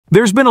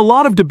There's been a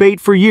lot of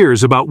debate for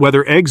years about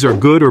whether eggs are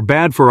good or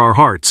bad for our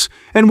hearts,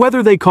 and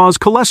whether they cause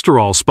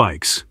cholesterol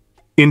spikes.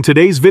 In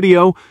today's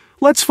video,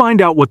 let's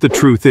find out what the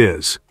truth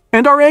is.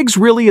 And are eggs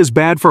really as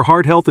bad for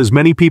heart health as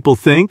many people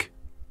think?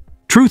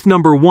 Truth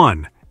number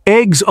 1.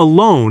 Eggs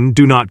alone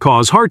do not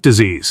cause heart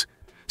disease.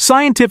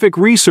 Scientific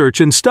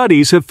research and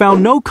studies have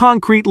found no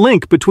concrete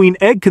link between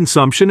egg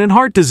consumption and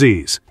heart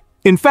disease.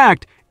 In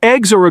fact,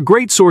 eggs are a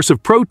great source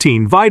of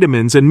protein,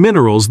 vitamins, and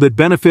minerals that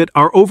benefit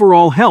our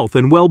overall health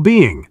and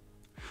well-being.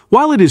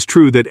 While it is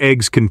true that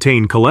eggs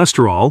contain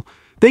cholesterol,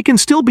 they can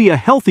still be a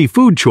healthy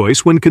food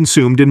choice when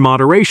consumed in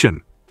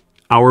moderation.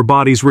 Our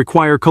bodies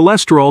require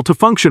cholesterol to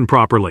function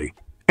properly,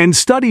 and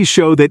studies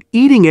show that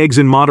eating eggs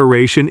in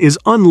moderation is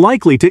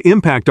unlikely to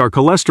impact our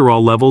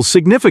cholesterol levels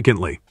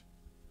significantly.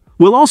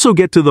 We'll also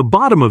get to the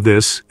bottom of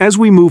this as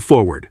we move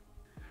forward.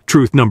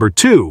 Truth number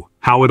 2.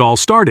 How it all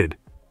started.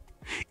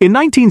 In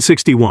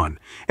 1961,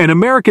 an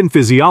American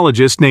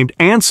physiologist named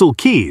Ancel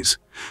Keys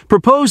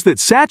proposed that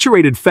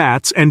saturated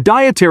fats and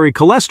dietary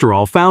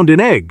cholesterol found in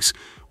eggs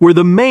were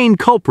the main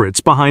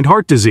culprits behind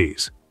heart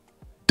disease.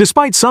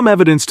 Despite some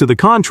evidence to the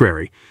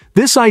contrary,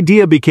 this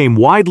idea became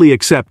widely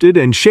accepted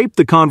and shaped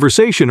the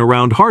conversation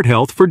around heart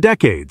health for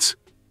decades.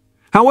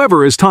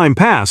 However, as time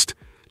passed,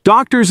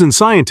 doctors and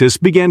scientists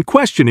began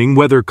questioning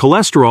whether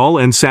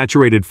cholesterol and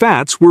saturated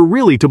fats were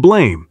really to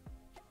blame.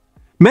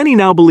 Many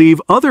now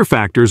believe other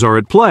factors are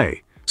at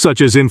play,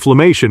 such as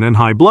inflammation and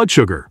high blood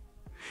sugar.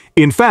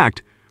 In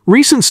fact,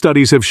 recent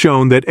studies have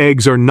shown that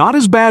eggs are not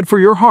as bad for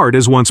your heart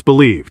as once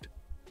believed.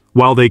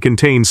 While they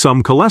contain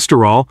some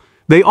cholesterol,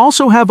 they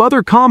also have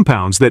other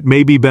compounds that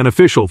may be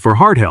beneficial for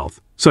heart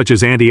health, such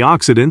as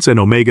antioxidants and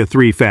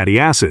omega-3 fatty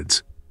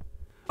acids.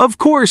 Of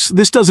course,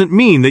 this doesn't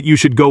mean that you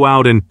should go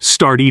out and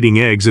start eating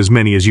eggs as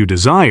many as you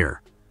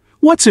desire.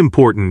 What's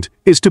important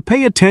is to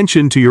pay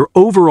attention to your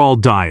overall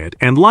diet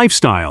and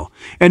lifestyle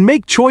and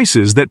make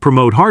choices that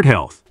promote heart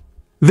health.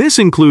 This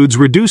includes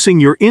reducing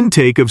your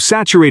intake of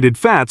saturated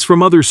fats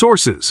from other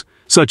sources,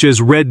 such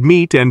as red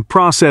meat and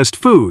processed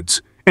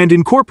foods, and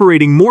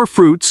incorporating more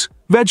fruits,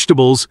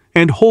 vegetables,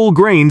 and whole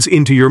grains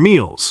into your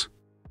meals.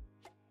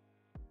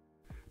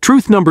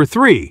 Truth number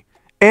 3.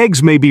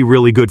 Eggs may be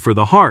really good for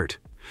the heart.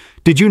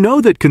 Did you know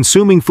that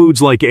consuming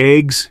foods like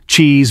eggs,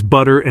 cheese,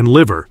 butter, and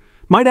liver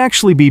might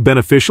actually be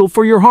beneficial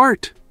for your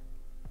heart?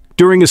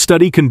 During a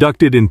study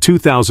conducted in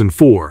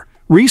 2004,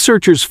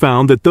 researchers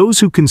found that those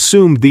who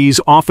consumed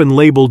these often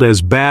labeled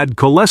as bad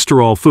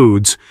cholesterol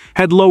foods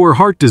had lower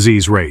heart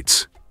disease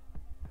rates.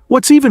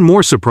 What's even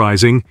more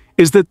surprising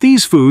is that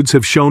these foods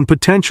have shown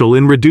potential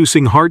in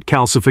reducing heart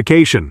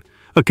calcification,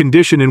 a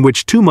condition in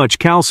which too much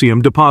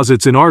calcium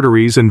deposits in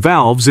arteries and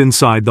valves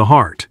inside the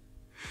heart.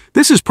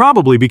 This is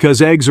probably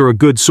because eggs are a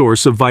good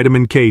source of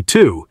vitamin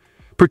K2,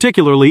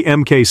 particularly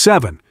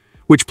MK7,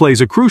 which plays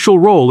a crucial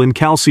role in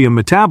calcium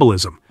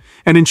metabolism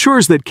and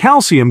ensures that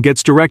calcium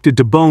gets directed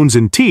to bones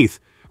and teeth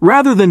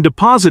rather than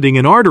depositing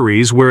in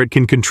arteries where it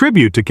can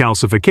contribute to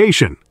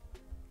calcification.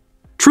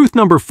 Truth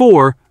number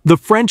 4. The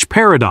French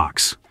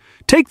paradox.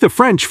 Take the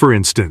French, for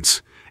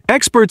instance.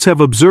 Experts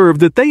have observed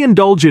that they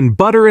indulge in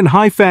butter and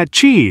high-fat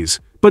cheese,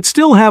 but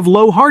still have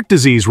low heart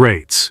disease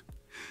rates.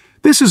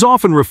 This is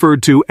often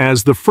referred to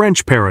as the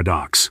French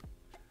paradox.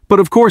 But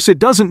of course, it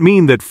doesn't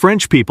mean that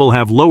French people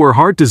have lower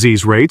heart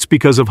disease rates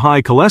because of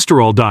high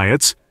cholesterol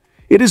diets.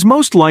 It is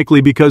most likely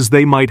because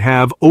they might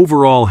have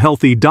overall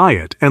healthy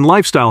diet and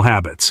lifestyle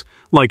habits,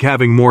 like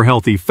having more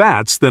healthy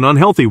fats than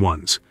unhealthy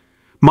ones,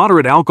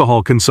 moderate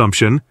alcohol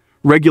consumption,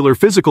 regular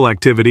physical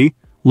activity,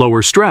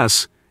 lower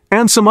stress,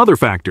 and some other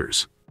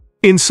factors.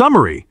 In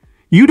summary,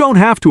 you don't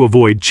have to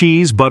avoid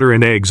cheese, butter,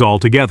 and eggs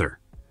altogether.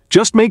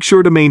 Just make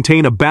sure to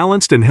maintain a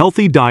balanced and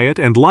healthy diet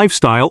and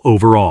lifestyle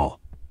overall.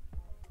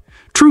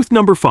 Truth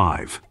number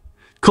 5.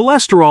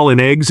 Cholesterol in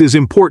eggs is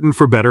important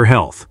for better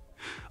health.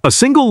 A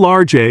single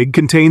large egg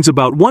contains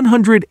about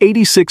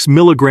 186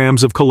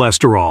 milligrams of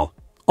cholesterol,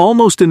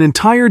 almost an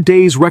entire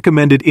day's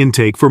recommended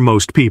intake for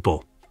most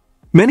people.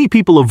 Many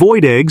people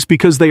avoid eggs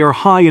because they are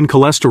high in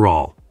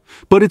cholesterol,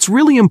 but it's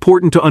really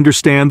important to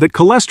understand that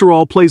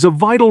cholesterol plays a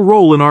vital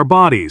role in our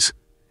bodies.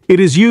 It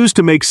is used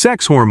to make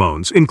sex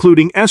hormones,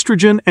 including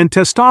estrogen and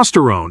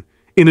testosterone,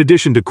 in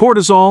addition to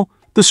cortisol,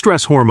 the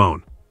stress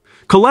hormone.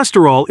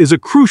 Cholesterol is a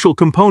crucial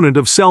component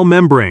of cell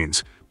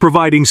membranes,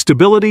 providing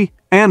stability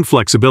and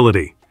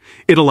flexibility.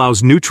 It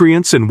allows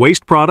nutrients and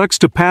waste products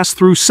to pass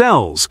through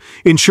cells,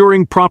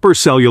 ensuring proper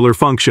cellular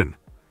function.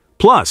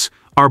 Plus,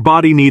 our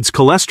body needs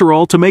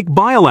cholesterol to make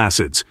bile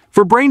acids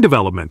for brain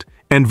development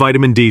and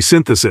vitamin D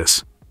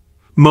synthesis.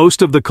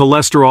 Most of the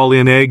cholesterol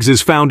in eggs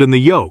is found in the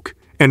yolk,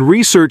 and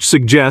research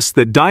suggests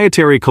that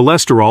dietary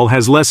cholesterol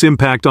has less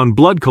impact on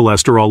blood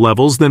cholesterol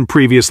levels than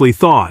previously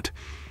thought.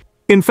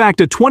 In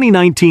fact, a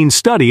 2019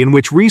 study in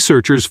which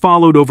researchers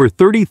followed over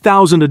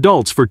 30,000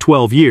 adults for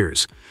 12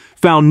 years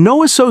found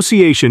no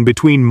association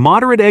between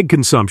moderate egg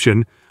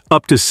consumption,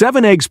 up to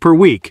 7 eggs per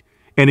week,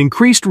 and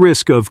increased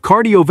risk of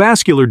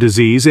cardiovascular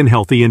disease in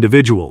healthy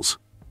individuals.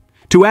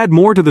 To add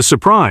more to the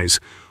surprise,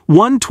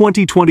 One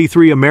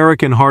 2023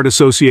 American Heart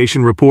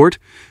Association report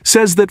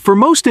says that for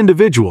most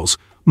individuals,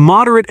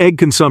 moderate egg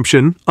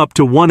consumption, up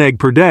to 1 egg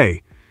per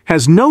day,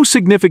 has no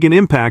significant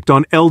impact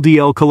on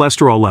LDL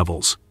cholesterol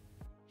levels.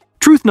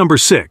 Truth number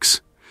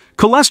 6.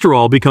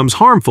 Cholesterol becomes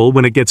harmful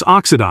when it gets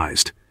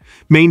oxidized.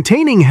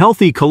 Maintaining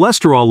healthy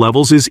cholesterol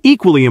levels is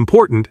equally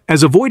important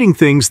as avoiding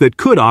things that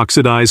could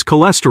oxidize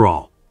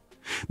cholesterol.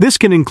 This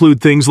can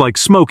include things like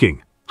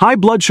smoking, high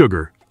blood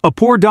sugar, a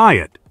poor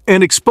diet,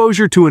 and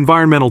exposure to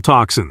environmental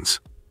toxins.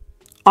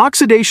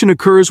 Oxidation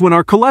occurs when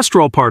our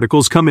cholesterol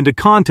particles come into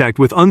contact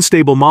with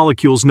unstable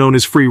molecules known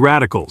as free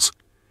radicals.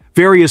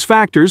 Various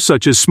factors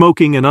such as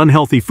smoking and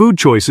unhealthy food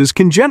choices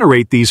can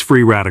generate these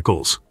free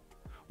radicals.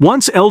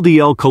 Once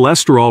LDL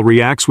cholesterol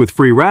reacts with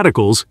free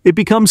radicals, it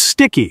becomes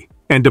sticky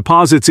and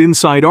deposits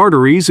inside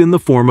arteries in the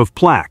form of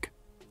plaque.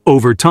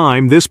 Over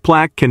time, this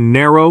plaque can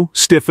narrow,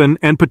 stiffen,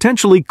 and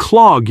potentially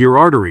clog your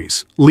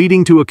arteries,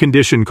 leading to a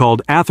condition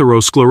called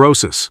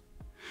atherosclerosis.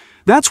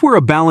 That's where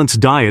a balanced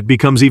diet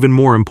becomes even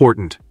more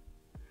important.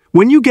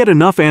 When you get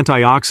enough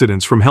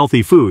antioxidants from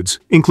healthy foods,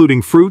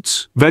 including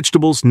fruits,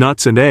 vegetables,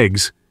 nuts, and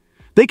eggs,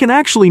 they can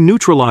actually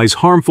neutralize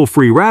harmful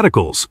free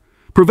radicals,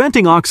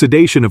 preventing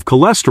oxidation of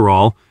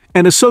cholesterol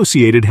and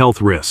associated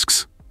health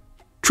risks.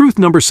 Truth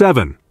number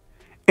 7.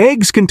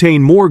 Eggs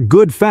contain more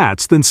good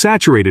fats than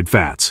saturated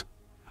fats.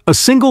 A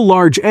single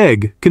large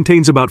egg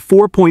contains about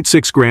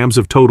 4.6 grams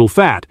of total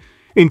fat,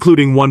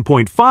 including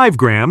 1.5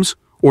 grams,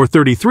 or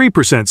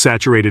 33%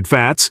 saturated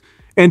fats,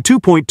 and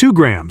 2.2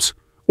 grams,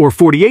 or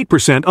 48%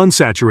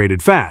 unsaturated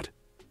fat.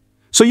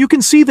 So you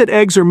can see that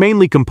eggs are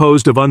mainly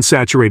composed of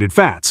unsaturated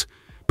fats,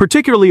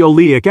 particularly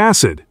oleic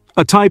acid,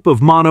 a type of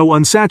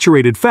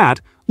monounsaturated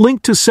fat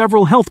linked to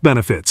several health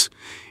benefits,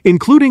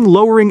 including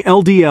lowering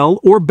LDL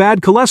or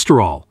bad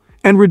cholesterol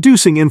and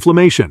reducing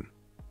inflammation.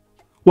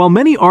 While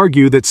many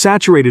argue that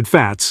saturated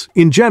fats,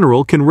 in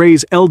general, can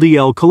raise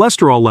LDL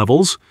cholesterol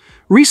levels,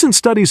 recent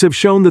studies have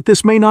shown that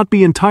this may not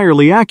be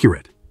entirely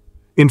accurate.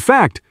 In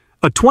fact,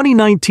 a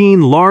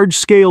 2019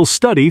 large-scale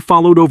study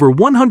followed over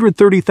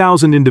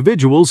 130,000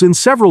 individuals in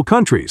several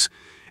countries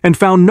and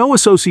found no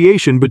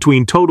association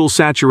between total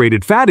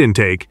saturated fat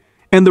intake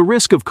and the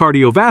risk of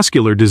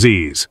cardiovascular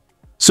disease.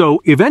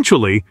 So,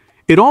 eventually,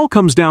 it all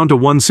comes down to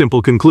one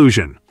simple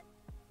conclusion.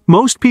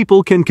 Most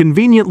people can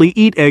conveniently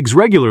eat eggs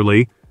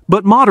regularly,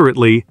 but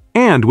moderately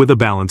and with a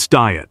balanced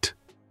diet.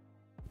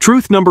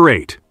 Truth number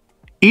 8.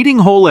 Eating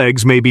whole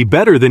eggs may be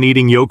better than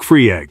eating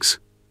yolk-free eggs.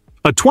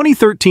 A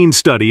 2013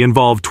 study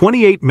involved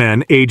 28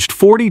 men aged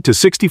 40 to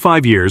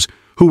 65 years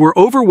who were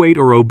overweight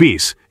or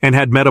obese and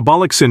had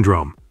metabolic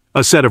syndrome,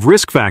 a set of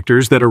risk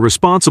factors that are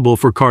responsible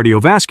for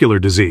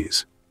cardiovascular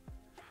disease.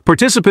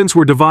 Participants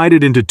were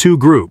divided into 2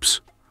 groups.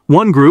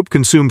 One group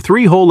consumed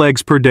 3 whole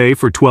eggs per day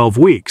for 12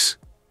 weeks,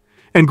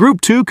 and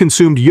Group 2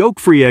 consumed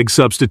yolk-free egg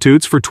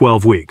substitutes for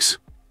 12 weeks.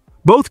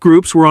 Both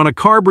groups were on a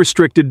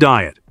carb-restricted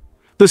diet.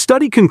 The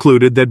study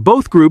concluded that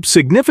both groups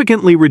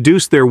significantly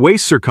reduced their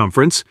waist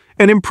circumference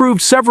and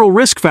improved several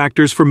risk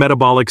factors for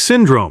metabolic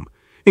syndrome,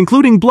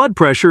 including blood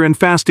pressure and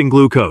fasting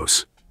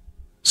glucose.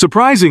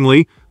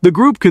 Surprisingly, the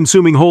group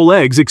consuming whole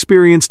eggs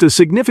experienced a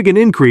significant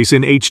increase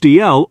in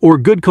HDL or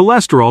good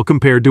cholesterol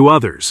compared to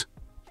others.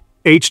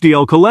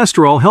 HDL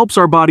cholesterol helps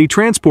our body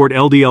transport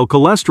LDL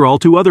cholesterol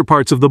to other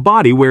parts of the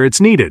body where it's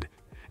needed,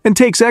 and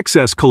takes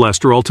excess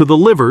cholesterol to the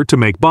liver to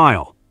make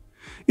bile.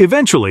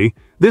 Eventually,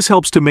 this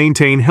helps to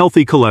maintain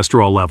healthy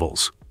cholesterol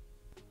levels.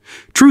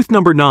 Truth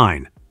number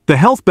 9. The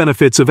health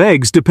benefits of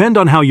eggs depend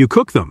on how you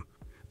cook them.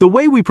 The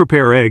way we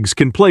prepare eggs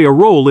can play a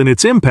role in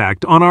its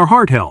impact on our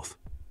heart health.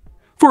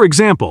 For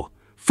example,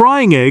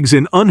 frying eggs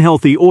in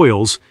unhealthy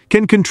oils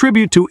can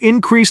contribute to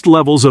increased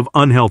levels of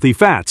unhealthy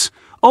fats,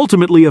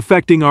 ultimately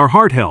affecting our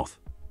heart health.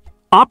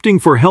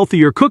 Opting for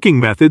healthier cooking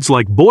methods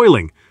like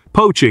boiling,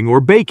 poaching, or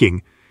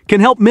baking can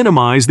help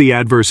minimize the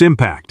adverse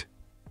impact.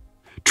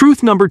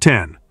 Truth number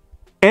 10.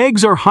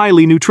 Eggs are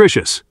highly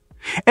nutritious.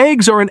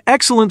 Eggs are an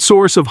excellent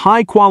source of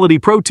high-quality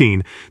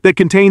protein that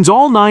contains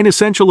all 9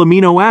 essential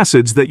amino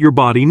acids that your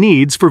body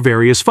needs for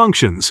various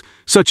functions,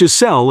 such as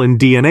cell and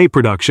DNA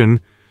production,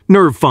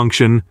 nerve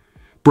function,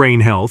 brain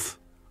health,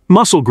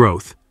 muscle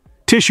growth,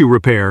 tissue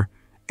repair,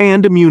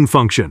 and immune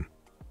function.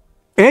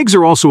 Eggs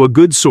are also a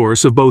good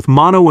source of both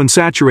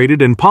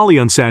monounsaturated and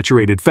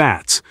polyunsaturated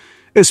fats,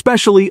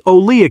 especially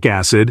oleic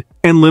acid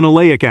and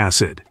linoleic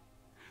acid.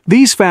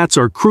 These fats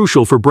are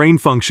crucial for brain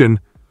function,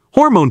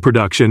 hormone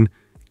production,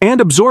 and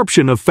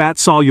absorption of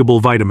fat-soluble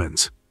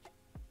vitamins.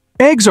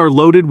 Eggs are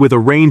loaded with a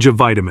range of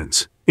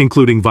vitamins,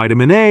 including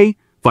vitamin A,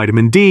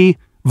 vitamin D,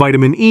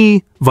 vitamin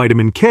E,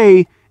 vitamin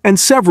K, and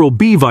several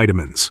B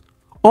vitamins,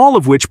 all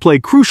of which play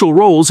crucial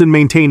roles in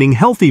maintaining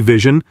healthy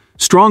vision,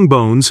 strong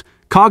bones,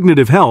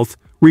 cognitive health,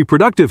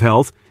 reproductive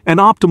health, and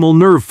optimal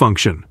nerve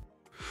function.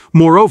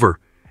 Moreover,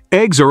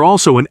 eggs are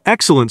also an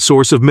excellent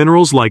source of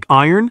minerals like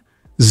iron,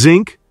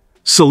 zinc,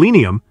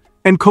 selenium,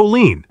 and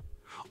choline,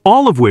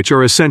 all of which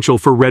are essential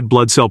for red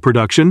blood cell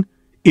production,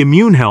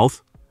 immune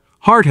health,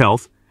 heart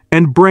health,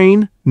 and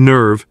brain,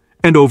 nerve,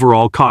 and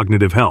overall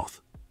cognitive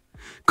health.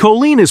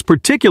 Choline is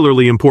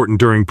particularly important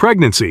during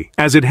pregnancy,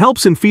 as it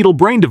helps in fetal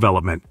brain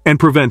development and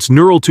prevents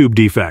neural tube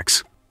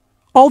defects.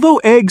 Although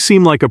eggs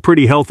seem like a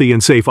pretty healthy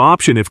and safe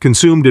option if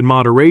consumed in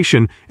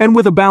moderation and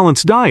with a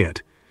balanced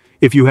diet,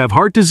 if you have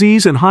heart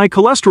disease and high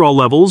cholesterol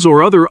levels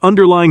or other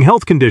underlying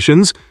health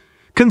conditions,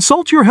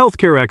 consult your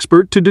healthcare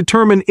expert to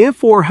determine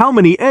if or how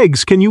many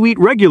eggs can you eat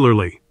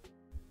regularly.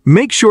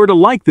 Make sure to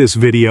like this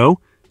video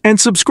and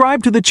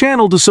subscribe to the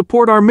channel to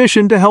support our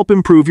mission to help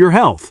improve your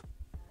health.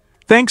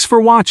 Thanks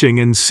for watching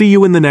and see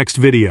you in the next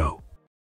video.